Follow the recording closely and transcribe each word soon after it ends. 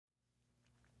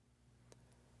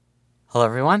Hello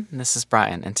everyone, this is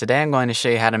Brian, and today I'm going to show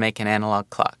you how to make an analog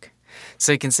clock.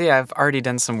 So you can see I've already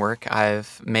done some work.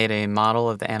 I've made a model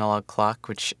of the analog clock,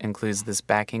 which includes this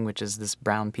backing, which is this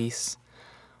brown piece,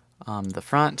 the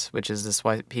front, which is this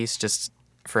white piece just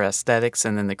for aesthetics,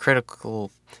 and then the critical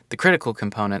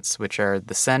components, which are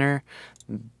the center,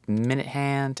 minute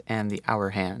hand, and the hour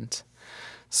hand.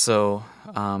 So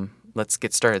let's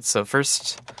get started. So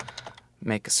first,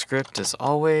 make a script as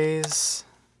always.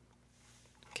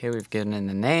 Okay, we've given it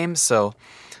a name. So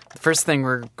the first thing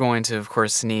we're going to, of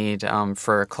course, need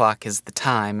for a clock is the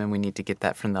time, and we need to get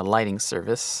that from the lighting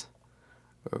service.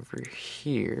 Over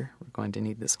here, we're going to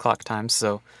need this clock time.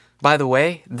 So, by the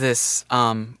way, this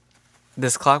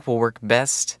clock will work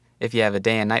best if you have a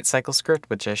day and night cycle script,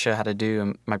 which I show how to do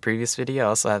in my previous video. I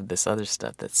also have this other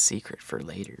stuff that's secret for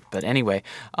later. But anyway,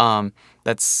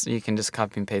 you can just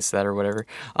copy and paste that or whatever.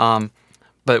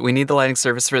 But we need the lighting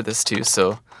service for this too.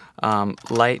 So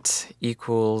light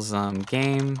equals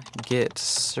game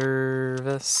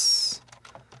GetService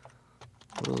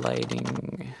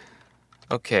lighting.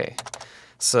 Okay,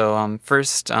 so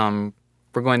first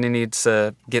we're going to need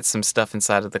to get some stuff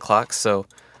inside of the clock. So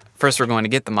first we're going to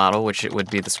get the model, which it would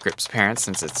be the script's parent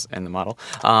since it's in the model.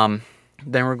 Then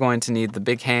we're going to need the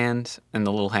big hand and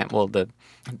the little hand, well, the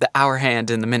hour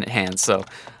hand and the minute hand. So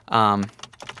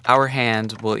hour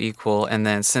hand will equal, and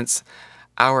then since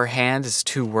hour hand is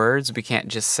two words, we can't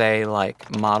just say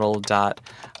like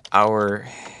model.hour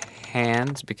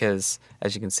hand, because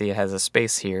as you can see it has a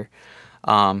space here,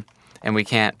 and we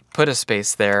can't put a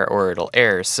space there or it'll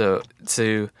error. So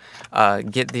to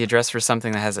get the address for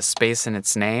something that has a space in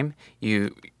its name,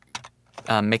 you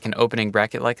make an opening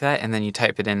bracket like that, and then you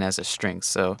type it in as a string.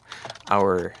 So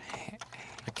hour,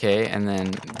 okay, and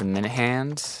then the minute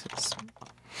hand.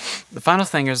 The final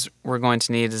thing we're going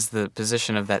to need is the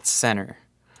position of that center,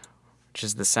 which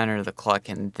is the center of the clock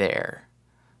in there.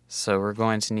 So we're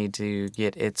going to need to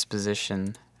get its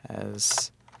position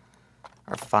as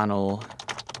our final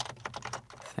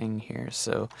thing here.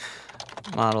 So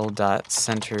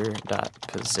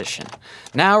model.center.position.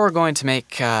 Now we're going to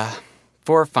make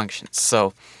 4 functions.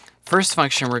 So first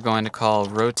function we're going to call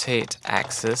rotate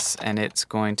axis, and it's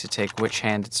going to take which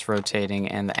hand it's rotating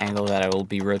and the angle that I will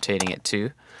be rotating it to.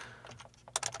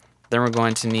 Then we're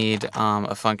going to need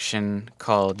a function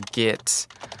called get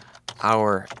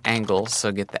hour angle,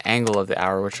 so get the angle of the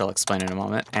hour, which I'll explain in a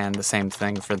moment, and the same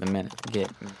thing for the minute, get.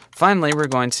 Finally, we're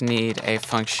going to need a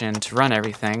function to run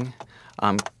everything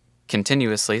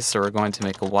continuously, so we're going to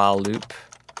make a while loop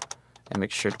and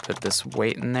make sure to put this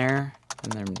wait in there,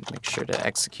 and then make sure to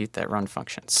execute that run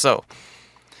function. So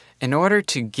in order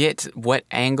to get what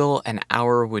angle an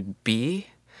hour would be,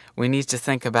 we need to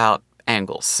think about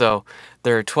angles. So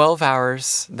there are 12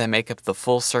 hours that make up the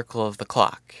full circle of the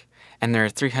clock, and there are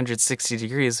 360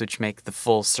 degrees which make the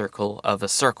full circle of a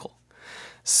circle.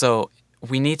 So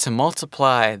we need to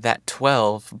multiply that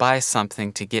 12 by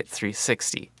something to get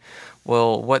 360.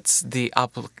 Well, what's the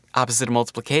opposite of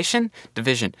multiplication?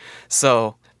 Division.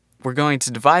 So we're going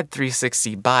to divide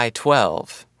 360 by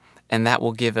 12, and that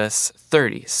will give us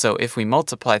 30. So if we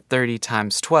multiply 30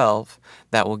 times 12,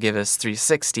 that will give us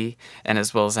 360, and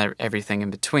as well as everything in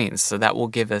between. So that will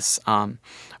give us our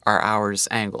hour's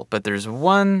angle. But there's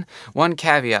one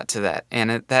caveat to that,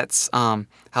 and that's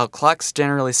how clocks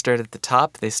generally start at the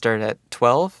top. They start at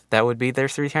 12. That would be their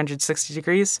 360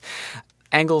 degrees.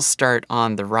 Angles start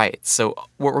on the right. So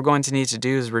what we're going to need to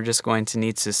do is we're just going to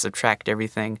need to subtract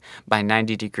everything by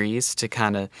 90 degrees to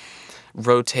kind of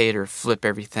rotate or flip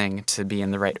everything to be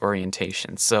in the right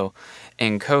orientation. So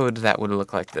in code, that would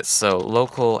look like this. So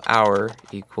local hour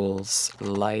equals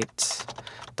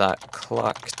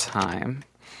light.ClockTime.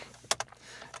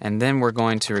 And then we're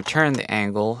going to return the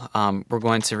angle. We're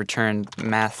going to return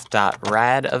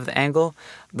math.rad of the angle.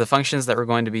 The functions that we're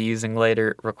going to be using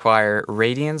later require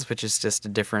radians, which is just a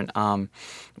different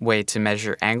way to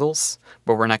measure angles,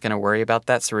 but we're not going to worry about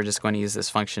that, so we're just going to use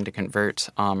this function to convert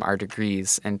our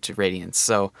degrees into radians.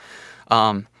 So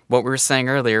what we were saying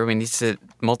earlier, we need to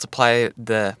multiply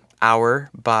the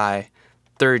hour by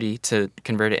 30 to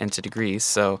convert it into degrees,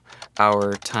 so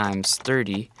hour times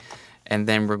 30. And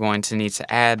then we're going to need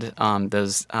to add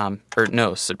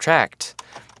subtract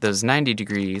those 90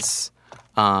 degrees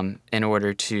in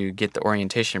order to get the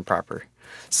orientation proper.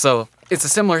 So it's a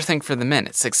similar thing for the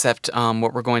minutes, except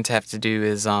what we're going to have to do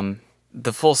is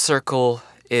the full circle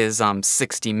is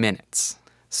 60 minutes.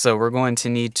 So we're going to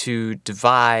need to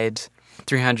divide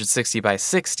 360 by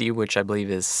 60, which I believe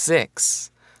is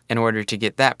 6, in order to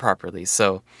get that properly.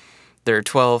 So there are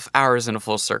 12 hours in a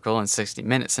full circle and 60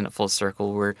 minutes in a full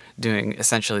circle. We're doing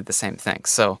essentially the same thing.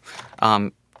 So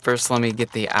first let me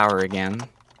get the hour again.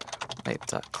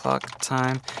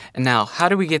 light.ClockTime. And now, how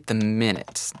do we get the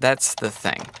minutes? That's the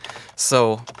thing.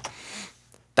 So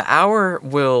the hour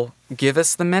will give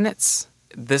us the minutes.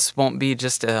 This won't be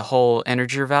just a whole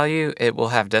integer value. It will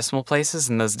have decimal places,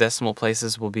 and those decimal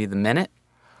places will be the minute.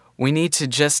 We need to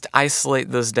just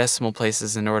isolate those decimal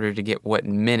places in order to get what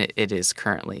minute it is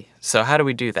currently. So how do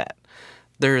we do that?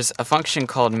 There's a function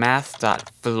called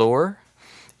math.floor,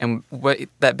 and what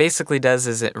that basically does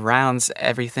is it rounds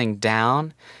everything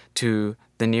down to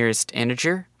the nearest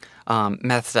integer.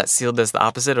 Math.ceil does the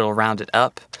opposite. It'll round it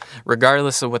up,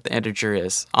 regardless of what the integer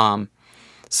is.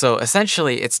 So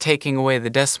essentially, it's taking away the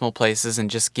decimal places and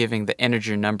just giving the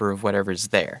integer number of whatever's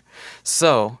there.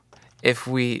 So if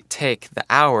we take the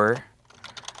hour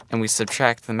and we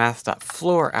subtract the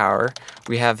math.floor hour,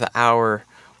 we have the hour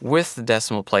with the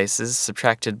decimal places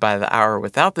subtracted by the hour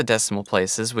without the decimal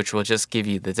places, which will just give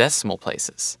you the decimal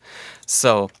places.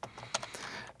 So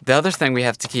the other thing we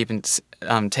have to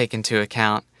take into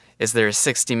account is there is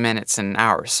 60 minutes in an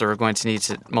hour. So we're going to need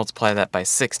to multiply that by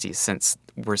 60 since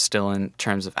we're still in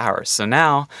terms of hours. So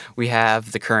now we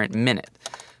have the current minute.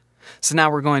 So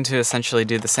now we're going to essentially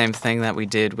do the same thing that we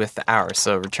did with the hour.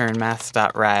 So return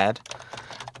math.rad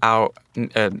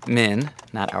min,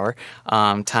 not hour,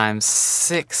 times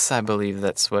 6, I believe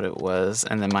that's what it was,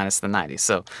 and then minus the 90.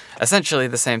 So essentially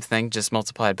the same thing, just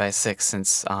multiplied by 6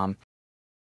 since now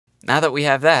that we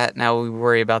have that, now we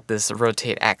worry about this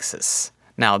rotate axis.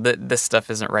 Now, this stuff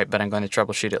isn't right, but I'm going to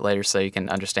troubleshoot it later so you can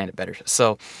understand it better.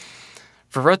 So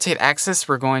for rotate axis,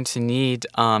 we're going to need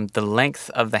the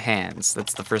length of the hands.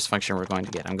 That's the first function we're going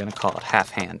to get. I'm going to call it half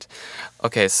hand.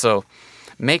 Okay, so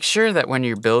make sure that when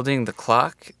you're building the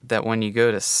clock, that when you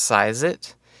go to size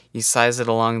it, you size it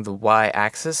along the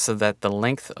y-axis so that the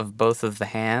length of both of the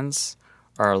hands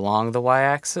are along the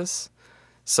y-axis.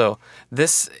 So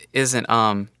this isn't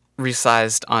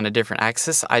resized on a different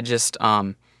axis.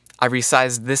 I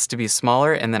resized this to be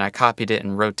smaller, and then I copied it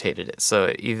and rotated it.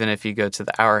 So even if you go to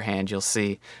the hour hand, you'll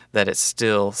see that it's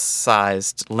still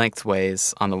sized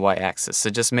lengthways on the y-axis.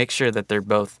 So just make sure that they're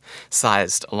both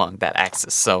sized along that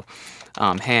axis. So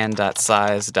hand.size.y,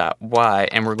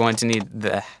 and we're going to need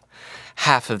the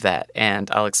half of that, and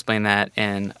I'll explain that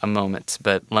in a moment.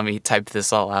 But let me type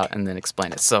this all out and then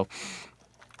explain it. So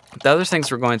the other things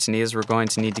we're going to need is we're going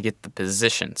to need to get the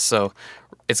position. So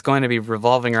it's going to be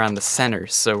revolving around the center.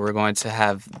 So we're going to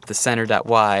have the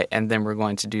center.y, and then we're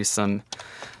going to do some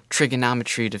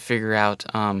trigonometry to figure out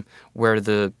where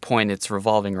the point it's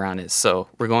revolving around is. So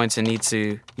we're going to need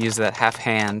to use that half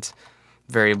hand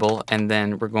variable, and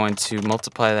then we're going to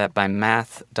multiply that by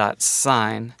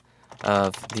math.sine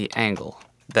of the angle.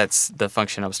 That's the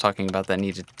function I was talking about that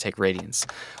needed to take radians.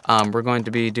 We're going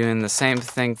to be doing the same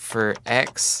thing for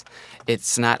x.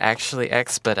 It's not actually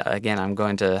x, but again, I'm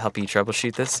going to help you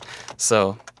troubleshoot this.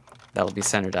 So that will be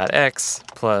center.x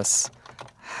plus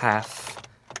half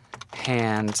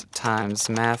hand times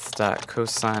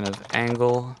math.cosine of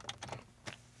angle.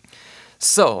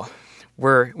 So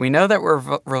we know that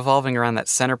we're revolving around that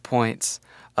center point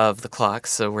of the clock,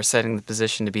 so we're setting the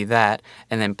position to be that,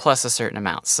 and then plus a certain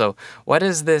amount. So what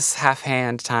is this half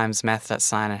hand times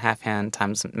math.sine and half hand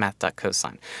times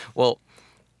math.cosine? Well,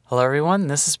 hello everyone,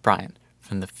 this is Brian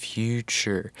from the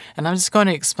future, and I'm just going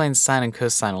to explain sine and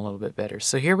cosine a little bit better.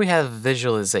 So here we have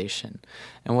visualization,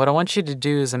 and what I want you to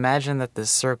do is imagine that this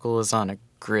circle is on a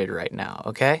grid right now,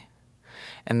 okay?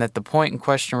 And that the point in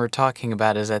question we're talking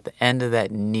about is at the end of that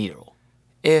needle.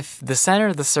 If the center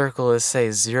of the circle is,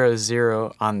 say, 0,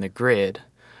 0 on the grid,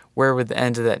 where would the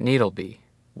end of that needle be?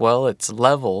 Well, it's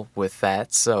level with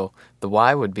that, so the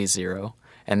y would be 0,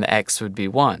 and the x would be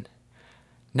 1.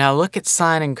 Now look at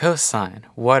sine and cosine.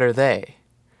 What are they?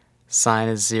 Sine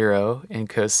is 0, and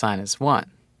cosine is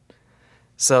 1.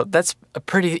 So that's a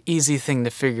pretty easy thing to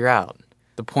figure out,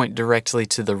 the point directly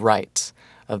to the right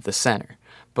of the center.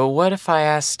 But what if I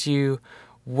asked you,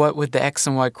 what would the x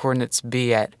and y coordinates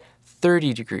be at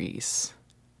 30 degrees?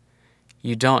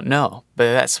 You don't know,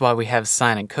 but that's why we have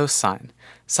sine and cosine.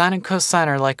 Sine and cosine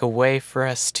are like a way for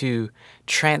us to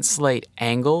translate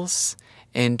angles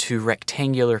into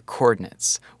rectangular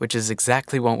coordinates, which is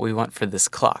exactly what we want for this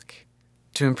clock.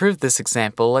 To improve this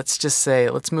example, let's just say,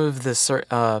 let's move the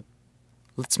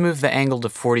angle to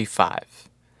 45.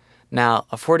 Now,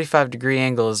 a 45-degree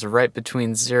angle is right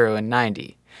between 0 and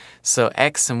 90, so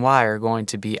x and y are going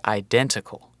to be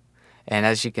identical. And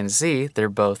as you can see, they're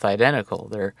both identical.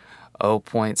 They're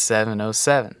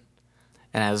 0.707.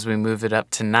 And as we move it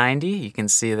up to 90, you can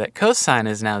see that cosine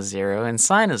is now 0 and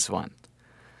sine is 1.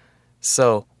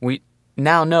 So we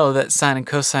now know that sine and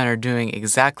cosine are doing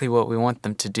exactly what we want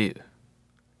them to do.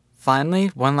 Finally,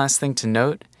 one last thing to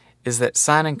note is that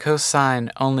sine and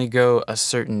cosine only go a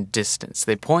certain distance.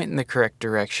 They point in the correct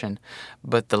direction,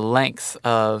 but the length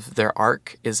of their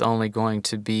arc is only going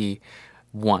to be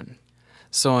 1.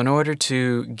 So in order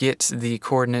to get the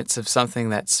coordinates of something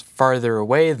that's farther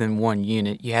away than 1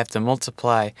 unit, you have to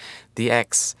multiply the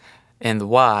x and the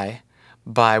y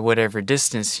by whatever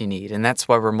distance you need. And that's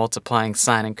why we're multiplying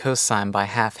sine and cosine by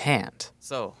half hand.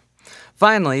 So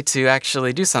finally, to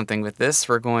actually do something with this,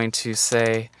 we're going to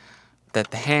say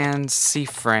that the hand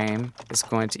C-frame is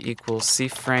going to equal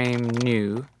C-frame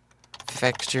new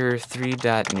vector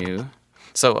 3.new.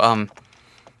 So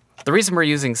the reason we're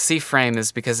using C-frame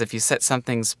is because if you set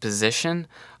something's position,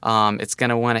 it's going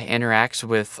to want to interact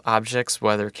with objects,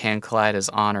 whether can collide is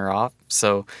on or off.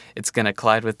 So it's going to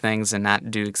collide with things and not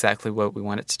do exactly what we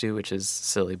want it to do, which is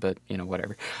silly, but you know,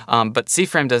 whatever. But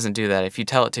C-frame doesn't do that. If you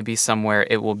tell it to be somewhere,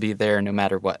 it will be there no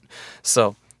matter what.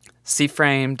 So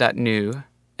C-frame.new,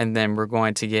 and then we're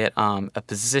going to get a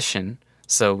position.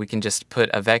 So we can just put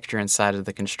a vector inside of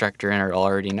the constructor and it'll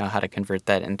already know how to convert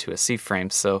that into a C-frame.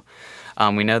 So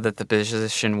we know that the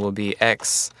position will be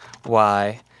x,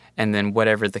 y, and then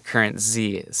whatever the current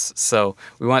z is. So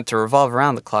we want it to revolve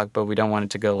around the clock, but we don't want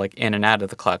it to go like in and out of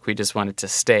the clock. We just want it to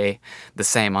stay the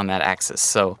same on that axis.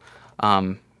 So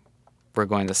we're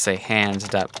going to say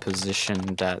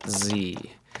hand.position.z.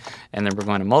 And then we're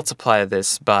going to multiply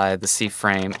this by the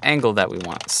C-frame angle that we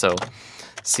want. So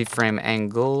C-frame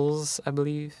angles, I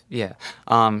believe. Yeah.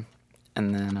 And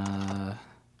then I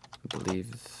believe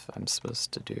I'm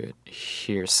supposed to do it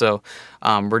here. So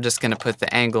we're just going to put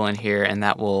the angle in here, and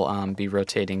that will be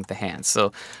rotating the hand.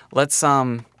 So let's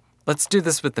do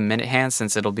this with the minute hand,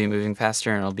 since it'll be moving faster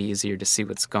and it'll be easier to see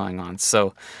what's going on.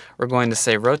 So we're going to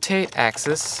say rotate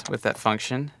axis with that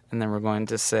function, and then we're going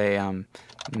to say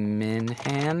min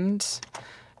hand,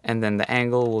 and then the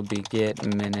angle will be get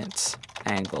minute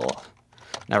angle.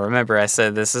 Now remember, I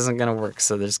said this isn't going to work,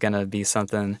 so there's going to be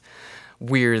something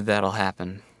weird that'll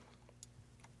happen.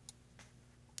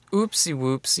 Oopsie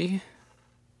whoopsie.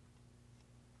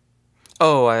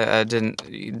 Oh, I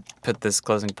didn't put this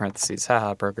closing parentheses.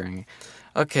 Haha, programming.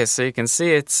 Okay, so you can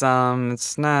see it's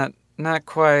not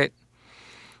quite.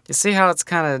 You see how it's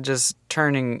kind of just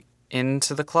turning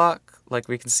into the clock, like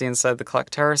we can see inside the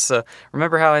clock tower. So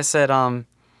remember how I said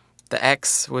the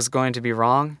x was going to be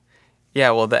wrong?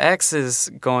 Yeah, well, the x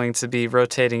is going to be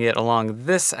rotating it along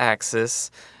this axis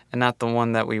and not the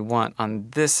one that we want on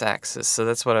this axis. So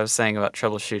that's what I was saying about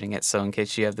troubleshooting it. So in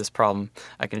case you have this problem,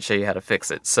 I can show you how to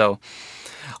fix it. So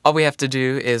all we have to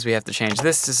do is we have to change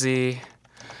this to z,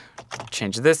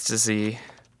 change this to z.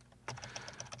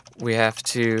 We have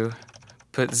to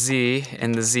put z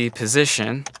in the z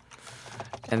position,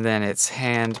 and then it's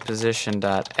hand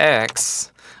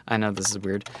position.x. I know this is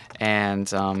weird,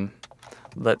 and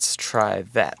let's try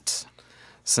that.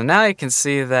 So now you can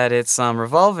see that it's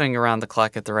revolving around the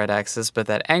clock at the right axis, but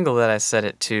that angle that I set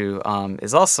it to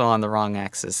is also on the wrong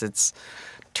axis. It's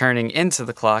turning into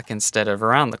the clock instead of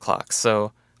around the clock.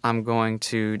 So I'm going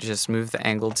to just move the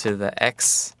angle to the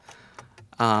x,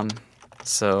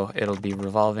 so it'll be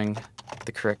revolving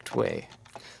the correct way.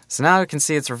 So now we can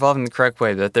see it's revolving the correct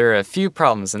way, but there are a few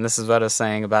problems, and this is what I was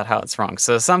saying about how it's wrong.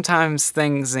 So sometimes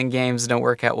things in games don't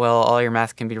work out well. All your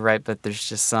math can be right, but there's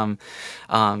just some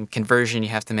conversion you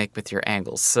have to make with your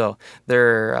angles. So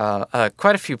there are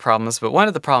quite a few problems, but one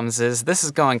of the problems is this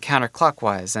is going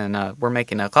counterclockwise, and we're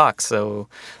making a clock, so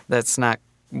that's not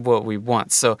what we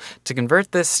want. So to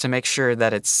convert this to make sure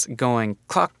that it's going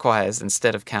clockwise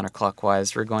instead of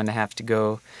counterclockwise, we're going to have to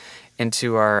go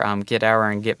into our get hour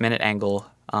and get minute angle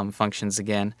functions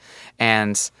again.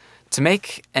 And to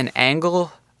make an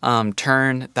angle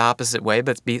turn the opposite way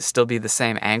but still be the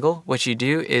same angle, what you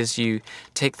do is you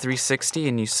take 360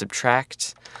 and you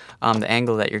subtract the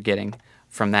angle that you're getting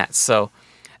from that. So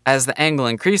as the angle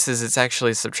increases, it's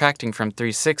actually subtracting from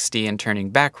 360 and turning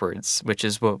backwards, which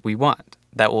is what we want.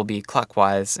 That will be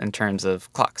clockwise in terms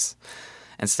of clocks,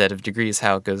 instead of degrees,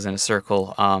 how it goes in a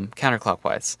circle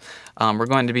counterclockwise. We're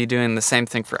going to be doing the same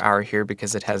thing for hour here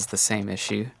because it has the same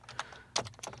issue.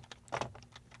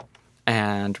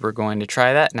 And we're going to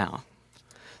try that now.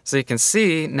 So you can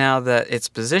see now that its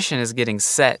position is getting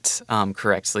set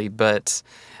correctly, but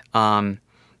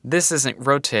this isn't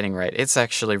rotating right. It's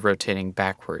actually rotating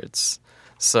backwards.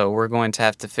 So we're going to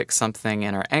have to fix something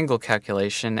in our angle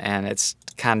calculation, and it's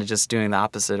kind of just doing the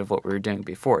opposite of what we were doing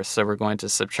before. So we're going to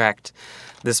subtract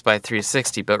this by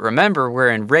 360. But remember,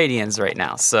 we're in radians right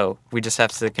now, so we just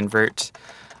have to convert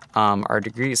our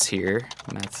degrees here,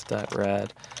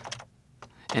 math.rad,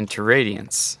 into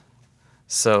radians.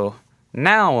 So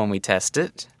now when we test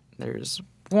it, there's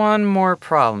one more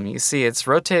problem. You see, it's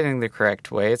rotating the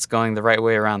correct way. It's going the right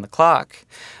way around the clock,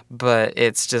 but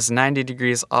it's just 90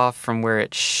 degrees off from where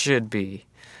it should be.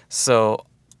 So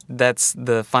that's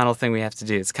the final thing we have to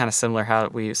do. It's kind of similar how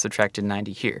we subtracted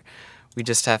 90 here. We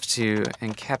just have to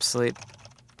encapsulate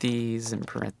these in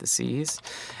parentheses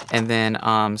and then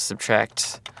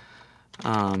subtract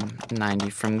 90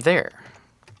 from there.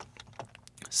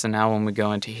 So now when we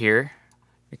go into here,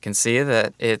 we can see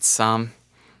that it's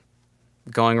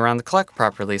going around the clock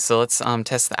properly. So let's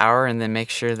test the hour and then make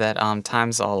sure that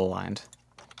time's all aligned.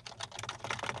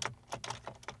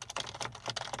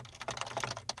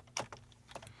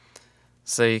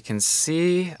 So you can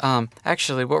see,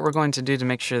 actually what we're going to do to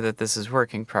make sure that this is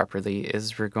working properly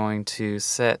is we're going to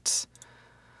set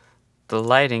the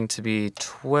lighting to be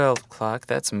 12 o'clock,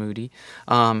 that's moody,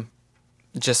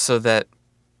 just so that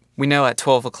we know at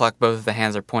 12 o'clock both of the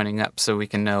hands are pointing up, so we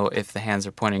can know if the hands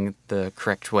are pointing the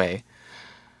correct way.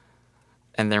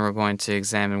 And then we're going to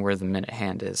examine where the minute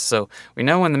hand is. So we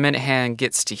know when the minute hand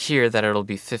gets to here that it'll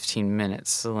be 15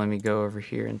 minutes. So let me go over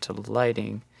here into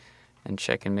lighting and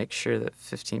check and make sure that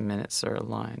 15 minutes are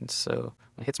aligned. So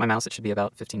when it hits my mouse, it should be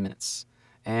about 15 minutes.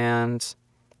 And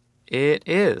it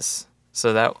is.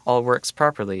 So that all works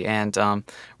properly. And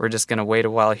we're just going to wait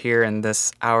a while here, and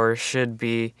this hour should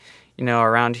be, you know,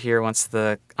 around here once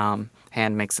the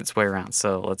hand makes its way around.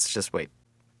 So let's just wait.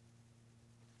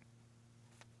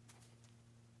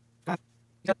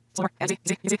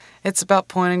 It's about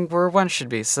pointing where one should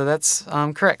be, so that's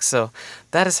correct. So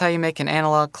that is how you make an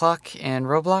analog clock in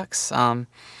Roblox.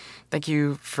 Thank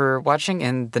you for watching.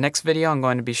 In the next video, I'm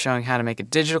going to be showing how to make a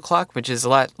digital clock, which is a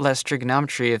lot less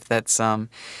trigonometry if that's not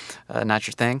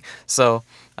your thing. So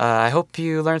I hope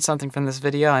you learned something from this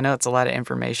video. I know it's a lot of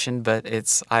information, but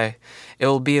it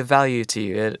will be of value to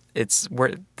you.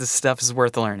 This stuff is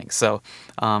worth learning. So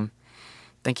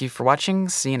thank you for watching.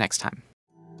 See you next time.